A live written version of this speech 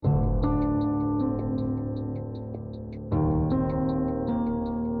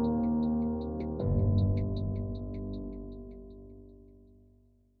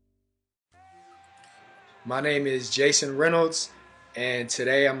My name is Jason Reynolds, and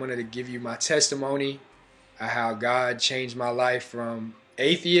today I'm going to give you my testimony of how God changed my life from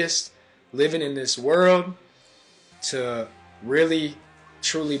atheist, living in this world, to really,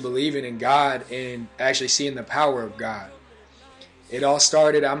 truly believing in God and actually seeing the power of God. It all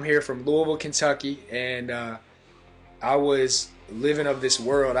started, I'm here from Louisville, Kentucky, and I was living of this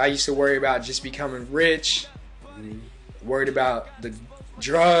world. I used to worry about just becoming rich, worried about the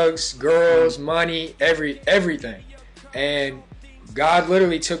drugs, girls, money, everything. And God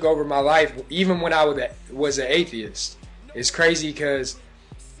literally took over my life even when I was an atheist. It's crazy because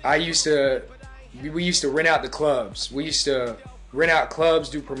we used to rent out the clubs. We used to rent out clubs,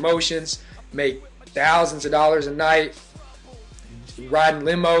 do promotions, make thousands of dollars a night, riding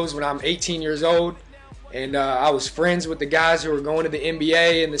limos when I'm 18 years old. And I was friends with the guys who were going to the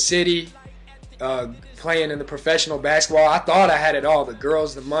NBA in the city, playing in the professional basketball. I thought I had it all: the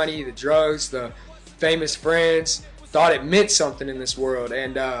girls, the money, the drugs, the famous friends. Thought it meant something in this world,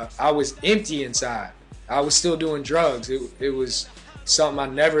 and I was empty inside. I was still doing drugs. It was something I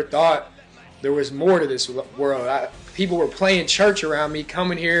never thought there was more to this world. People were playing church around me,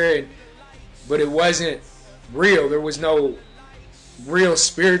 coming here, but it wasn't real. There was no real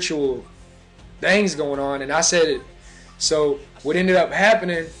spiritual things going on, and I said it. So what ended up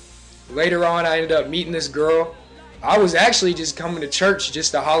happening later on, I ended up meeting this girl. I was actually just coming to church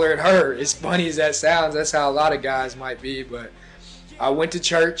just to holler at her. As funny as that sounds, that's how a lot of guys might be. But I went to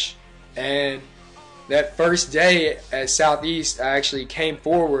church, and that first day at Southeast, I actually came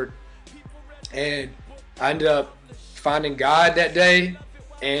forward, and I ended up finding God that day.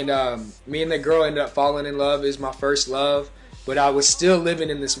 And me and the girl ended up falling in love. It was my first love, but I was still living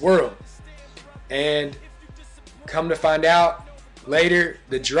in this world. And come to find out later,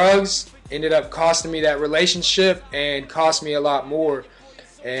 the drugs ended up costing me that relationship and cost me a lot more.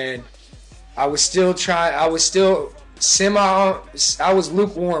 And I was still I was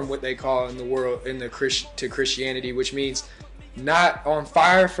lukewarm, what they call in the world, to Christianity, which means not on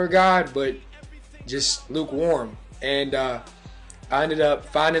fire for God, but just lukewarm. And I ended up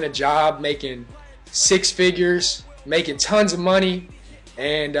finding a job, making six figures, making tons of money,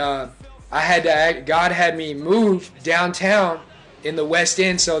 and God had me move downtown in the West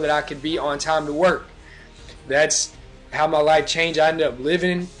End so that I could be on time to work. That's how my life changed. I ended up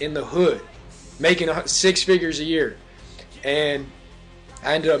living in the hood, making six figures a year, and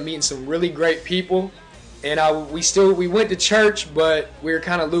I ended up meeting some really great people. And we went to church, but we were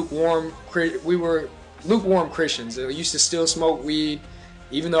kind of lukewarm. We were lukewarm Christians. I used to still smoke weed,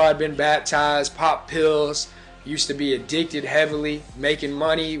 even though I'd been baptized, pop pills. Used to be addicted heavily. Making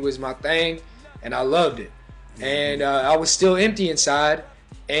money was my thing, and I loved it. And I was still empty inside,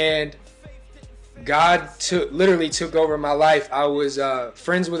 and God literally took over my life. I was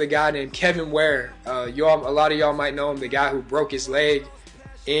friends with a guy named Kevin Ware. A lot of y'all might know him, the guy who broke his leg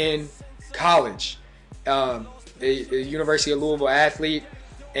in college, a University of Louisville athlete.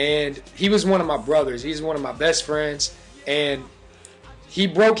 And he was one of my brothers. He's one of my best friends, and he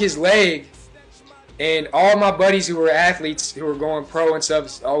broke his leg. And all my buddies who were athletes, who were going pro and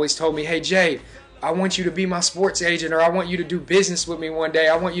stuff, always told me, "Hey Jay, I want you to be my sports agent, or I want you to do business with me one day.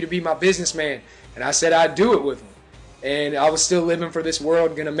 I want you to be my businessman." And I said I'd do it with him. And I was still living for this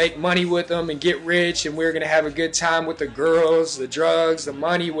world, going to make money with them and get rich, and we were going to have a good time with the girls, the drugs, the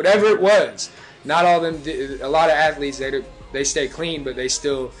money, whatever it was. Not all of them, a lot of athletes, they stay clean, but they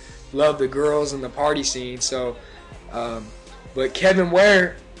still love the girls and the party scene. So, but Kevin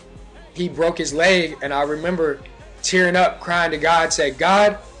Ware, he broke his leg, and I remember tearing up, crying to God, said,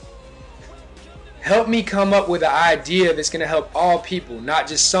 "God, help me come up with an idea that's going to help all people, not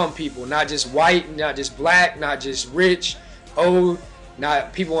just some people, not just white, not just black, not just rich, old,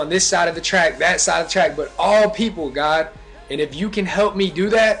 not people on this side of the track, that side of the track, but all people, God. And if you can help me do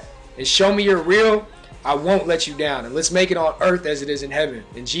that and show me you're real, I won't let you down. And let's make it on earth as it is in heaven.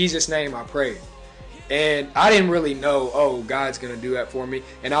 In Jesus' name I pray." And I didn't really know, oh, God's going to do that for me.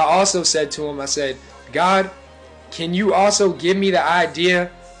 And I also said to him, I said, "God, can you also give me the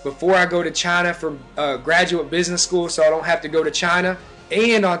idea before I go to China for graduate business school, so I don't have to go to China?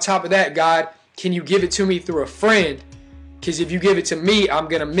 And on top of that, God, can you give it to me through a friend? Because if you give it to me, I'm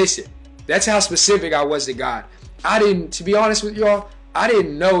going to miss it." That's how specific I was to God. To be honest with y'all, I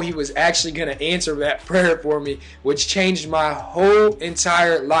didn't know he was actually going to answer that prayer for me, which changed my whole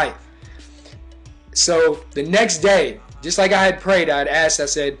entire life. So the next day, just like I had prayed, I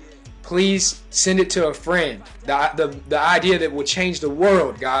said, "Please send it to a friend. The idea that will change the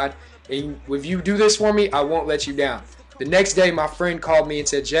world, God. And if you do this for me, I won't let you down." The next day, my friend called me and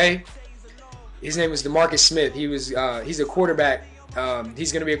said, "Jay," his name was DeMarcus Smith. He's a quarterback.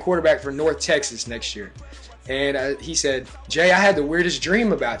 He's going to be a quarterback for North Texas next year. And he said, Jay, I had the weirdest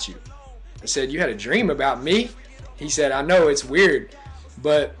dream about you. I said, you had a dream about me? He said, I know it's weird,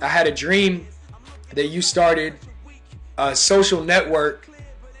 but I had a dream that you started a social network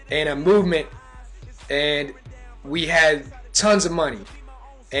and a movement, and we had tons of money.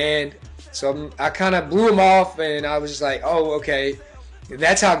 And so I kind of blew him off, and I was just like, oh, okay.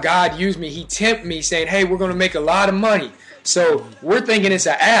 That's how God used me. He tempted me saying, hey, we're going to make a lot of money. So we're thinking it's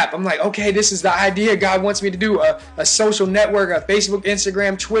an app. I'm like, okay, this is the idea God wants me to do, a social network, a Facebook,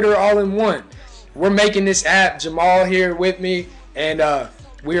 Instagram, Twitter, all in one. We're making this app, Jamal here with me, and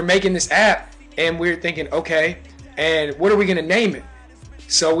we were making this app, and we were thinking, okay, and what are we going to name it?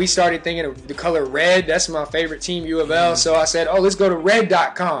 So we started thinking of the color red. That's my favorite team, U of L. So I said, oh, let's go to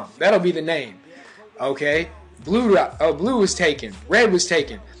red.com. That'll be the name. Okay. Blue was taken. Red was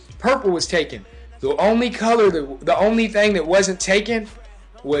taken. Purple was taken. The only color, the only thing that wasn't taken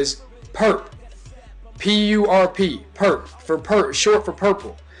was perp. P-U-R-P. Perp. Short for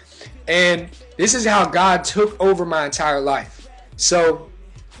purple. And this is how God took over my entire life. So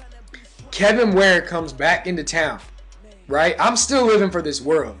Kevin Ware comes back into town, right? I'm still living for this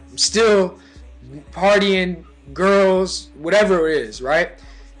world. I'm still partying, girls, whatever it is, right?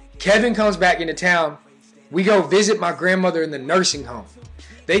 Kevin comes back into town. We go visit my grandmother in the nursing home.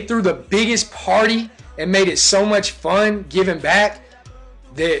 They threw the biggest party and made it so much fun giving back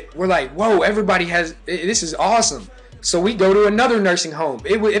that we're like, whoa, everybody has, this is awesome. So we go to another nursing home.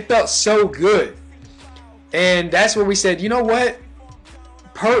 It felt so good. And that's where we said, you know what?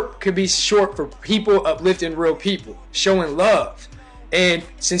 PERP could be short for people uplifting real people, showing love. And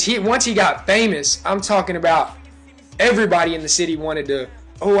since once he got famous, I'm talking about everybody in the city wanted to,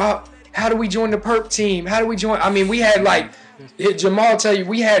 how do we join the PERP team? How do we join? I mean, we had like, Jamal tell you,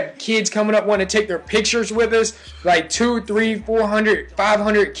 we had kids coming up wanting to take their pictures with us, like 200, 300, 400,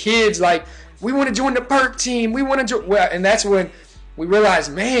 500 kids. Like, we want to join the PERP team. We want to join. Well, and that's when we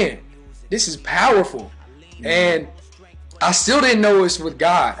realized, man, this is powerful. And I still didn't know it was with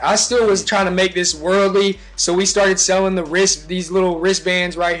God. I still was trying to make this worldly. So we started selling these little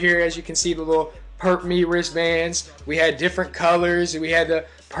wristbands right here. As you can see, the little PERP Me wristbands. We had different colors. We had the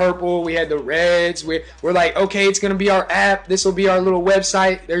purple, we had the reds. We're like, okay, it's gonna be our app. This will be our little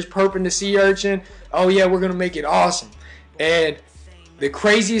website. There's Perp and the Sea Urchin. Oh yeah, we're gonna make it awesome. And the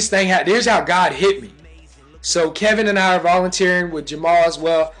craziest thing, here's how God hit me. So Kevin and I are volunteering with Jamal as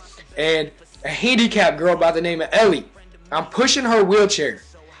well, and a handicapped girl by the name of Ellie. I'm pushing her wheelchair,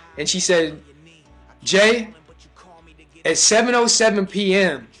 and she said, Jay, at 7:07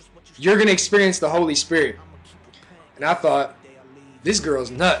 p.m., you're gonna experience the Holy Spirit. And I thought, this girl's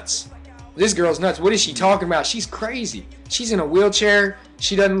nuts. This girl's nuts. What is she talking about? She's crazy. She's in a wheelchair.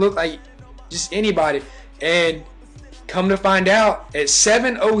 She doesn't look like just anybody. And come to find out, at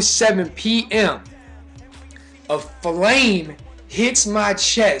 7:07 p.m., a flame hits my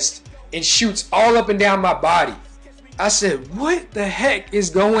chest and shoots all up and down my body. I said, what the heck is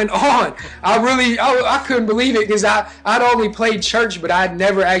going on? I couldn't believe it, because I'd only played church, but I'd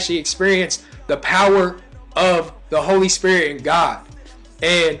never actually experienced the power of the Holy Spirit and God.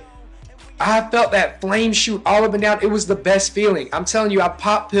 And I felt that flame shoot all up and down. It was the best feeling. I'm telling you, I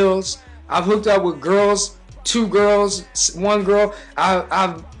popped pills. I've hooked up with girls, 2 girls, 1 girl.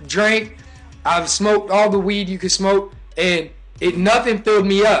 I've drank. I've smoked all the weed you could smoke, and nothing filled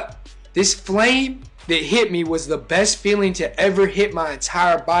me up. This flame that hit me was the best feeling to ever hit my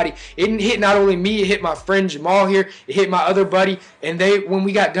entire body. It didn't hit not only me, it hit my friend Jamal here. It hit my other buddy. And when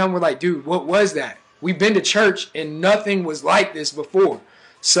we got done, we're like, dude, what was that? We've been to church and nothing was like this before.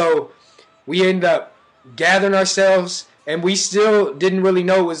 So we ended up gathering ourselves, and we still didn't really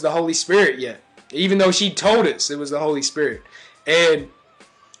know it was the Holy Spirit yet, even though she told us it was the Holy Spirit. And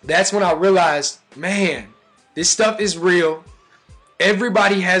that's when I realized, man, this stuff is real.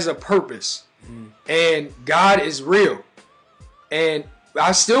 Everybody has a purpose, and God is real. And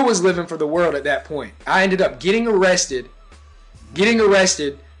I still was living for the world at that point. I ended up getting arrested.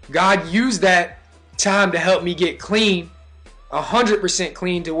 God used that time to help me get clean, 100%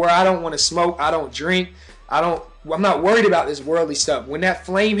 clean, to where I don't want to smoke, I don't drink, I'm not worried about this worldly stuff. When that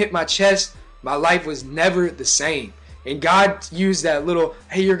flame hit my chest, my life was never the same. And God used that little,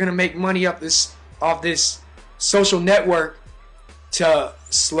 hey, you're gonna make money off this social network, to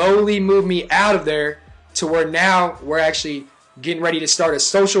slowly move me out of there to where now we're actually getting ready to start a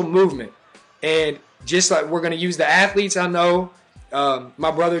social movement. And just like we're gonna use the athletes I know,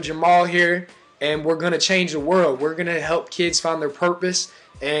 my brother Jamal here, and we're going to change the world. We're going to help kids find their purpose,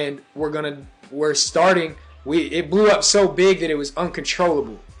 and it blew up so big that it was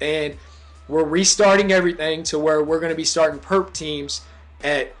uncontrollable. And we're restarting everything to where we're going to be starting PERP teams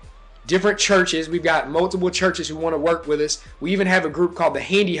at different churches. We've got multiple churches who want to work with us. We even have a group called the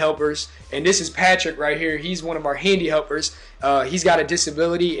Handy Helpers, and this is Patrick right here. He's one of our Handy Helpers. He's got a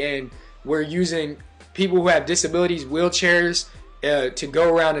disability, and we're using people who have disabilities, wheelchairs, to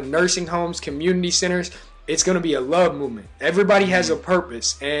go around in nursing homes, community centers. It's going to be a love movement. Everybody has a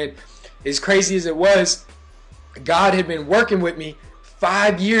purpose, and as crazy as it was, God had been working with me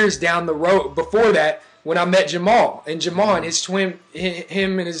 5 years down the road before that, when I met Jamal and his twin,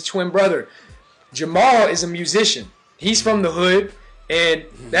 him and his twin brother. Jamal is a musician. He's from the hood, and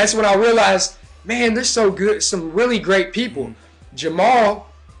that's when I realized, man, they're so good, some really great people. Jamal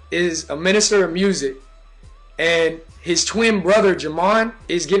is a minister of music, and his twin brother, Jamon,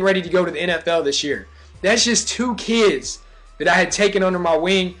 is getting ready to go to the NFL this year. That's just 2 kids that I had taken under my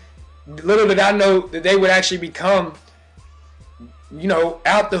wing. Little did I know that they would actually become,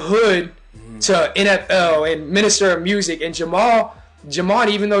 out the hood to NFL and minister of music. And Jamon,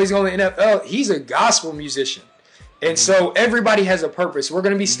 even though he's going to NFL, he's a gospel musician. And so everybody has a purpose. We're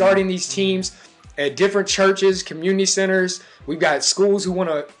going to be starting these teams at different churches, community centers. We've got schools who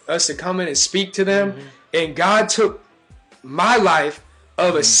want us to come in and speak to them. And God took my life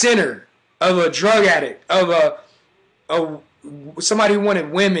of a sinner, of a drug addict, of somebody who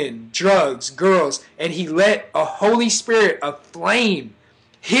wanted women, drugs, girls, and he let a Holy Spirit, a flame,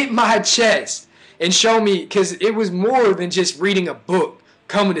 hit my chest and show me, because it was more than just reading a book,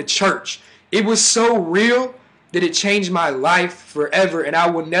 coming to church. It was so real that it changed my life forever, and I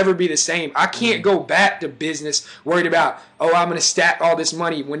will never be the same. I can't go back to business worried about, I'm going to stack all this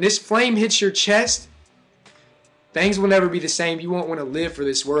money. When this flame hits your chest, things will never be the same. You won't want to live for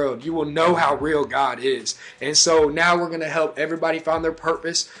this world. You will know how real God is. And so now we're going to help everybody find their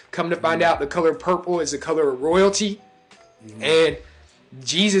purpose. Come to find out, the color purple is the color of royalty. And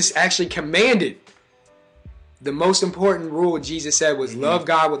Jesus actually commanded, the most important rule Jesus said was love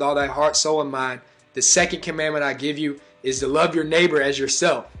God with all thy heart, soul, and mind. The second commandment I give you is to love your neighbor as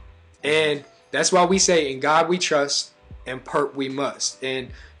yourself. And that's why we say, in God we trust, and perp we must. And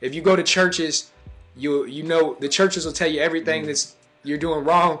if you go to churches, you know the churches will tell you everything that's you're doing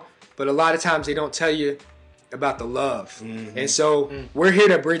wrong, but a lot of times they don't tell you about the love. And so we're here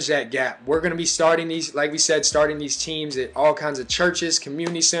to bridge that gap. We're going to be starting these, like we said, starting these teams at all kinds of churches,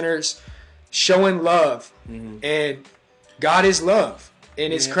 community centers, showing love. And God is love.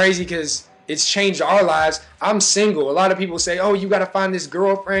 And it's crazy because it's changed our lives. I'm single. A lot of people say, you got to find this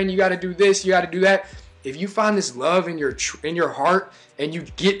girlfriend, you got to do this, you got to do that. If you find this love in your heart and you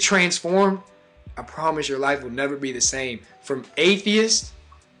get transformed, I promise your life will never be the same. From atheist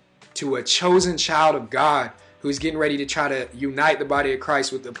to a chosen child of God who's getting ready to try to unite the body of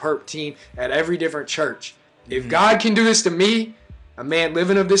Christ with the perp team at every different church. If God can do this to me, a man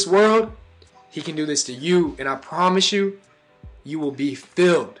living of this world, he can do this to you. And I promise you, you will be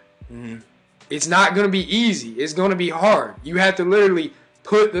filled. It's not going to be easy. It's going to be hard. You have to literally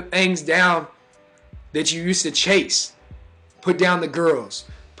put the things down that you used to chase. Put down the girls.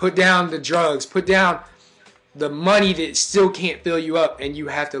 Put down the drugs. Put down the money that still can't fill you up. And you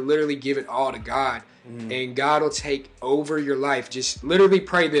have to literally give it all to God. And God will take over your life. Just literally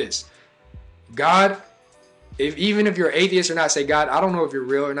pray this. God, even if you're atheist or not, say, God, I don't know if you're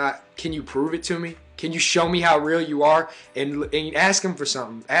real or not. Can you prove it to me? Can you show me how real you are? And ask him for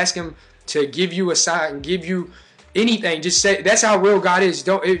something. Ask him to give you a sign, give you anything. Just say, that's how real God is.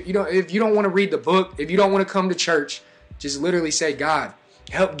 If you don't want to read the book, if you don't want to come to church, just literally say, God,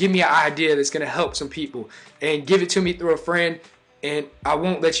 give me an idea that's going to help some people, and give it to me through a friend, and I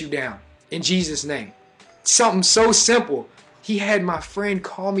won't let you down. In Jesus' name. Something so simple. He had my friend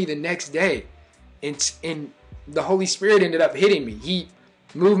call me the next day, and the Holy Spirit ended up hitting me. He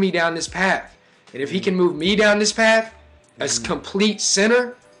moved me down this path. And if he can move me down this path, as complete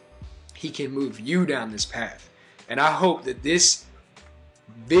sinner, he can move you down this path. And I hope that this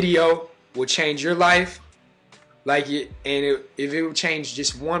video will change your life. If it would change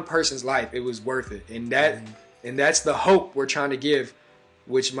just one person's life, it was worth it. And that's the hope we're trying to give,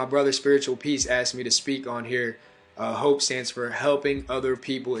 which my brother Spiritual Peace asked me to speak on here. Hope stands for helping other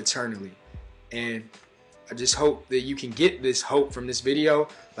people eternally. And I just hope that you can get this hope from this video,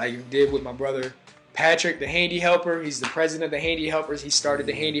 like you did with my brother Patrick, the Handy Helper. He's the president of the Handy Helpers. He started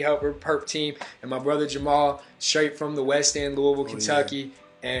the Handy Helper perp team. And my brother Jamal, straight from the West End, Louisville, Kentucky.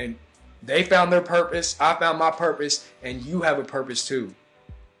 Yeah. And they found their purpose. I found my purpose. And you have a purpose too.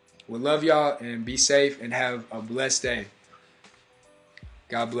 We love y'all, and be safe and have a blessed day.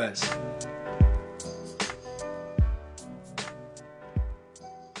 God bless.